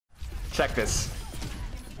Check this.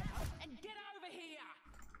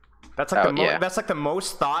 That's like that's like the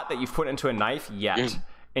most thought that you've put into a knife yet.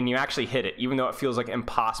 And you actually hit it, even though it feels like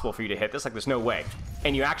impossible for you to hit this. Like there's no way.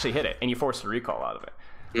 And you actually hit it, and you forced a recall out of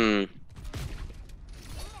it.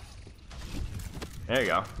 There you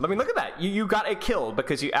go. Let me look at that. You got a kill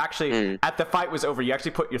because you actually, at the fight was over, you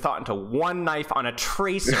actually put your thought into one knife on a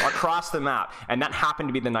tracer across the map, and that happened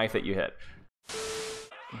to be the knife that you hit.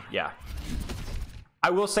 Yeah. I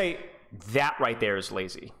will say that right there is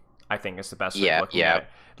lazy. I think is the best way of looking at it.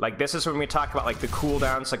 Like this is when we talk about like the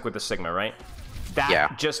cooldowns, like with the Sigma, right?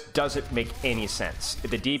 That just doesn't make any sense.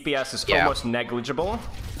 The DPS is almost negligible,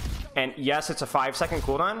 and yes, it's a 5-second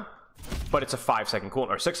cooldown, but it's a 5-second cooldown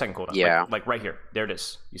or 6-second cooldown. Like right here, there it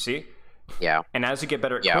is. You see? Yeah. And as you get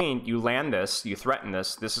better at Queen, you land this, you threaten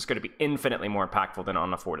this. This is going to be infinitely more impactful than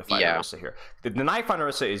on a fortified Orisa here. The knife on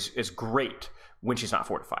Orisa is great when she's not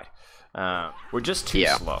fortified. We're just too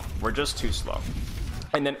slow. We're just too slow.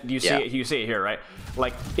 And then you see it. You see it here, right?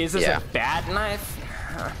 Like, is this a bad knife?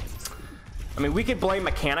 I mean, we could blame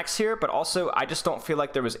mechanics here, but also I just don't feel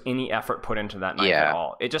like there was any effort put into that knife at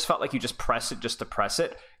all. It just felt like you just press it just to press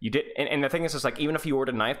it. You did, and the thing is like even if you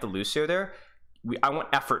ordered a knife, the Lucio there, I want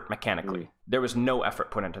effort mechanically. There was no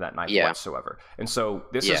effort put into that knife whatsoever. And so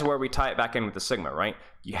this is where we tie it back in with the Sigma, right?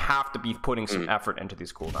 You have to be putting some effort into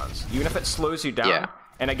these cooldowns, even if it slows you down.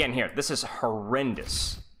 And again, here, this is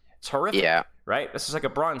horrendous. It's horrific. Right? This is like a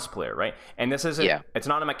bronze player, right? And this isn't, it's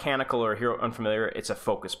not a mechanical or a hero unfamiliar, it's a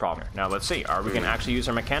focus problem. Now, let's see. Are we going to actually use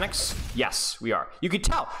our mechanics? Yes, we are. You could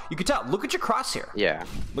tell. You could tell. Look at your crosshair.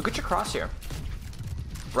 Look at your crosshair.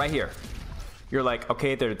 Right here. You're like,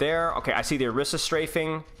 okay, they're there. Okay, I see the Orisa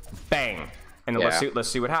strafing. Bang. And then let's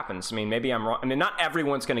see what happens. I mean, maybe I'm wrong. I mean, not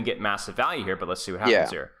everyone's going to get massive value here, but let's see what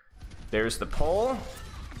happens here. There's the pole,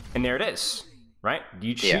 and there it is. Right?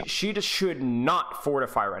 She just should not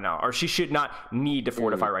fortify right now, or she should not need to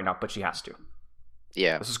fortify right now, but she has to.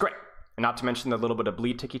 This is great. And not to mention the little bit of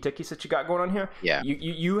bleed ticky-tickies that you got going on here.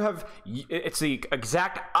 You have, it's the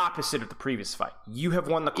exact opposite of the previous fight. You have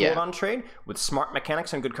won the cooldown trade with smart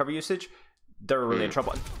mechanics and good cover usage. They're really in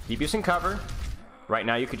trouble. Keep using cover. Right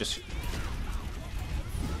now you could just...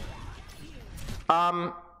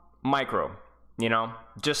 Micro. You know?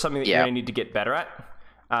 Just something that you're going to need to get better at.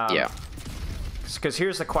 Because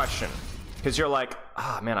here's the question. Because you're like,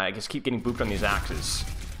 oh man, I just keep getting booped on these axes.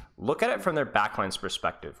 Look at it from their backline's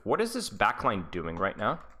perspective. What is this backline doing right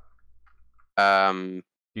now?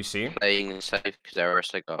 You see? Playing safe because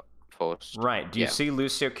Orisa got forced. Right. Do you see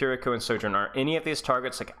Lucio, Kiriko, and Sojourn? Are any of these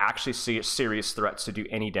targets like actually serious threats to do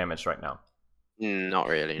any damage right now? Not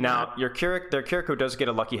really. Now, their Kiriko does get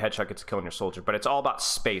a lucky headshot, gets a kill on your soldier, but it's all about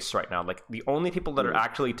space right now. Like, the only people that are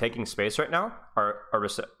actually taking space right now are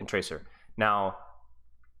Orisa and Tracer. Now,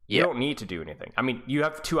 you don't need to do anything. I mean, you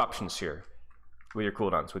have two options here with your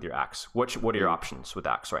cooldowns, with your axe. What are your options with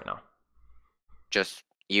axe right now? Just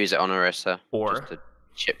use it on Orisa. Or just to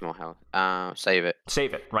chip more health. Save it.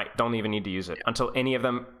 Save it. Right. Don't even need to use it until any of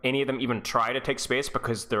them even try to take space,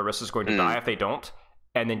 because the Orisa is going to die if they don't.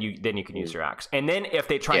 And then you can use your axe. And then if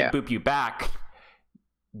they try and boop you back,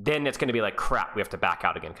 then it's going to be like, crap, we have to back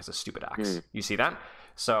out again because of stupid axe. You see that?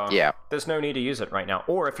 So there's no need to use it right now.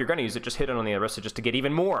 Or if you're going to use it, just hit it on the Orisa just to get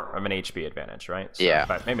even more of an HP advantage, right? So,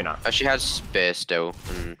 but maybe not. She has spear still.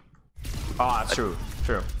 Oh, that's true.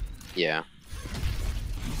 True. Yeah.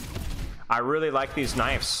 I really like these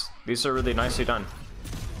knives. These are really nicely done.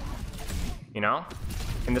 You know?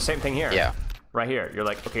 And the same thing here. Yeah. Right here. You're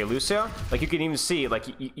like, okay, Lucio? Like, you can even see, like,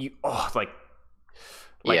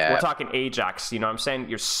 we're talking Ajax, you know what I'm saying?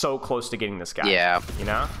 You're so close to getting this guy. Yeah. You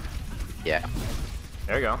know? Yeah.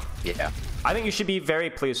 There you go. Yeah. I think you should be very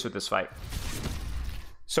pleased with this fight.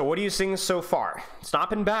 So what are you seeing so far? It's not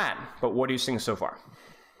been bad, but what are you seeing so far?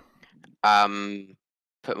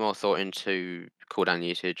 Put more thought into cooldown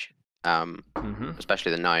usage.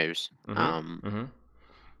 Especially the knives.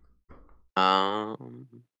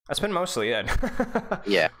 That's been mostly it.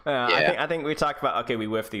 I think we talked about, okay, we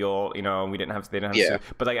whiffed the ult, you know, they didn't have to,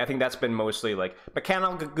 but like I think that's been mostly like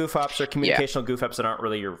mechanical goof ups or communicational goof ups that aren't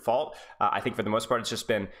really your fault. I think for the most part it's just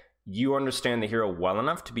been you understand the hero well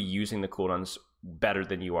enough to be using the cooldowns better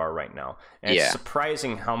than you are right now. And it's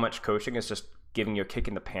surprising how much coaching is just giving you a kick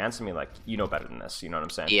in the pants and being like, you know better than this, you know what I'm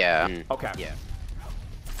saying? Okay.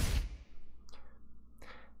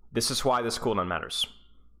 This is why this cooldown matters.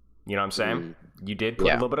 You know what I'm saying? You did put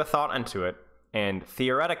a little bit of thought into it. And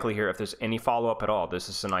theoretically here, if there's any follow-up at all, this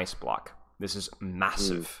is an ice block. This is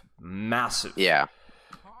massive. Massive. Yeah.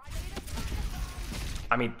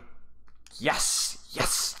 I mean, yes.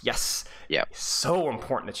 Yeah. So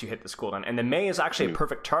important that you hit this cooldown. And the Mei is actually a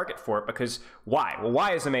perfect target for it because why? Well,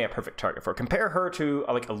 why is the Mei a perfect target for it? Compare her to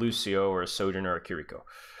like a Lucio or a Sojourner or a Kiriko.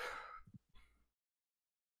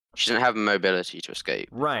 She doesn't have mobility to escape.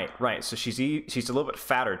 Right. So she's a little bit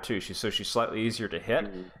fatter too. She's slightly easier to hit,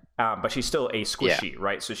 but she's still a squishy,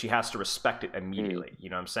 right? So she has to respect it immediately. You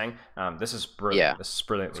know what I'm saying? This is brilliant. Yeah. This is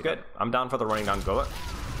brilliant. It's good. I'm down for the running down gullet.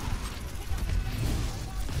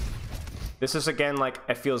 This is again like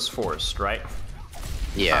it feels forced, right?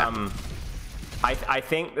 Yeah. I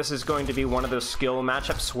think this is going to be one of those skill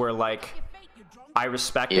matchups where like I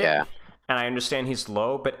respect it. And I understand he's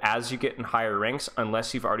low, but as you get in higher ranks,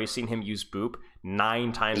 unless you've already seen him use boop,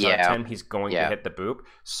 9 times out of 10, he's going to hit the boop.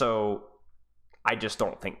 So I just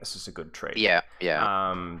don't think this is a good trade.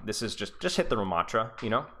 This is just hit the Ramatra, you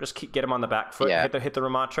know? Just get him on the back foot, hit the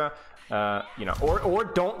Ramatra, you know, or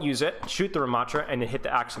don't use it, shoot the Ramatra, and then hit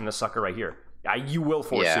the axe from the sucker right here. You will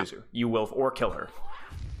force Suzu. You will, or kill her.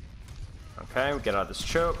 Okay, we get out of this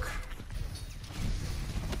choke.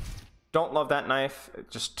 Don't love that knife.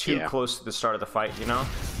 Just too close to the start of the fight, you know?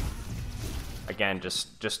 Again,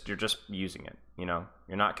 you're just using it, you know?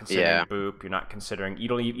 You're not considering boop, you're not considering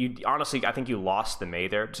you honestly, I think you lost the Mei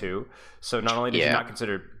there too. So not only did you not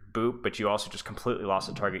consider boop, but you also just completely lost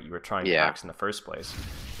the target you were trying to axe in the first place,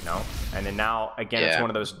 you know? And then now again it's one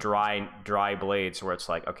of those dry blades where it's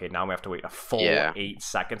like, okay, now we have to wait a full 8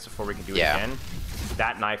 seconds before we can do it again.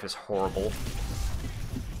 That knife is horrible.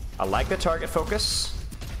 I like the target focus.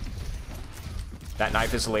 That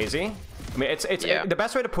knife is lazy. I mean, it's the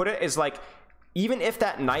best way to put it is like, even if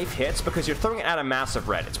that knife hits, because you're throwing it at a massive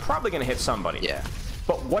red, it's probably going to hit somebody.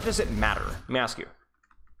 But what does it matter? Let me ask you.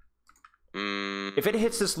 If it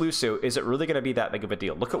hits this Lucio, is it really going to be that big of a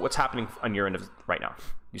deal? Look at what's happening on your end of right now.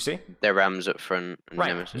 You see? Their Rams up front. And right.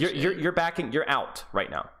 Nemesis, you're backing. You're out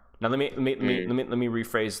right now. Now let me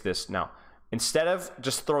rephrase this. Now, instead of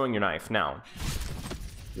just throwing your knife, now,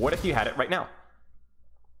 what if you had it right now?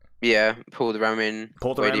 Yeah, pull the ram in.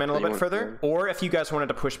 Pull the ram in a little bit further. Or if you guys wanted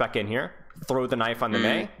to push back in here, throw the knife on the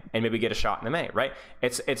Mei and maybe get a shot in the Mei, right?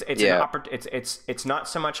 It's not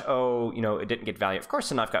so much, oh, you know, it didn't get value. Of course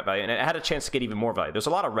the knife got value and it had a chance to get even more value. There's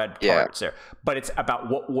a lot of red targets there. But it's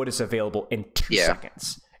about what is available in 2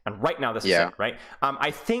 seconds. And right now this is it, right?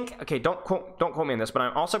 I think, okay, don't quote me on this, but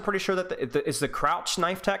I'm also pretty sure that is the crouch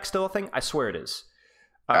knife tech still a thing? I swear it is.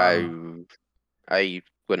 I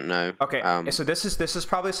wouldn't know. Okay, so this is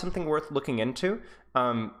probably something worth looking into,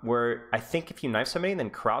 where I think if you knife somebody and then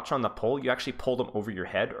crouch on the pole, you actually pull them over your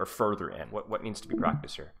head or further in. What needs to be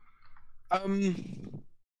practiced here?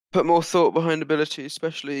 Put more thought behind ability,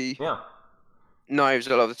 especially knives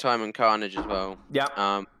a lot of the time and Carnage as well. Yeah.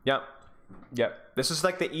 This is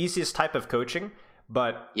like the easiest type of coaching,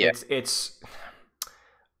 but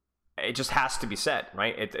it just has to be said,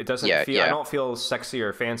 right? It doesn't feel, I don't feel sexy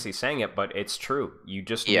or fancy saying it, but it's true. You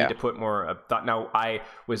just need to put more thought. Now, I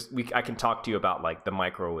can talk to you about like the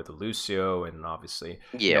micro with the Lucio and obviously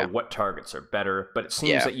you know, what targets are better, but it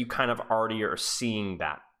seems that you kind of already are seeing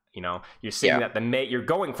that, you know, you're seeing that the Mei, you're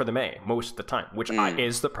going for the Mei most of the time, which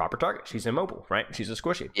is the proper target. She's immobile, right? She's a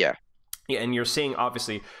squishy. Yeah, and you're seeing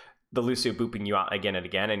obviously the Lucio booping you out again and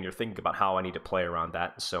again, and you're thinking about how I need to play around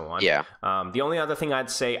that and so on. The only other thing I'd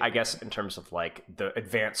say, I guess, in terms of like the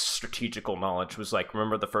advanced strategical knowledge was like,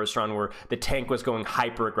 remember the first round where the tank was going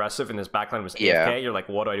hyper aggressive and his backline was AFK? You're like,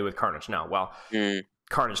 what do I do with Carnage now? Well,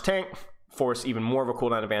 Carnage tank, force even more of a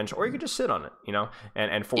cooldown advantage, or you could just sit on it, you know,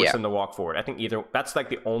 and force them to walk forward. I think either that's like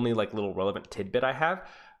the only like little relevant tidbit I have.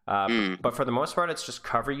 But for the most part, it's just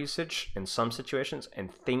cover usage in some situations and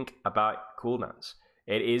think about cooldowns.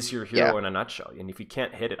 It is your hero in a nutshell, and if you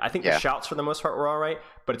can't hit it, I think the shouts for the most part were all right,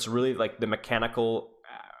 but it's really like the mechanics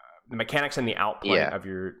and the outplay of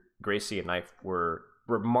your Gracie and knife were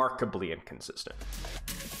remarkably inconsistent.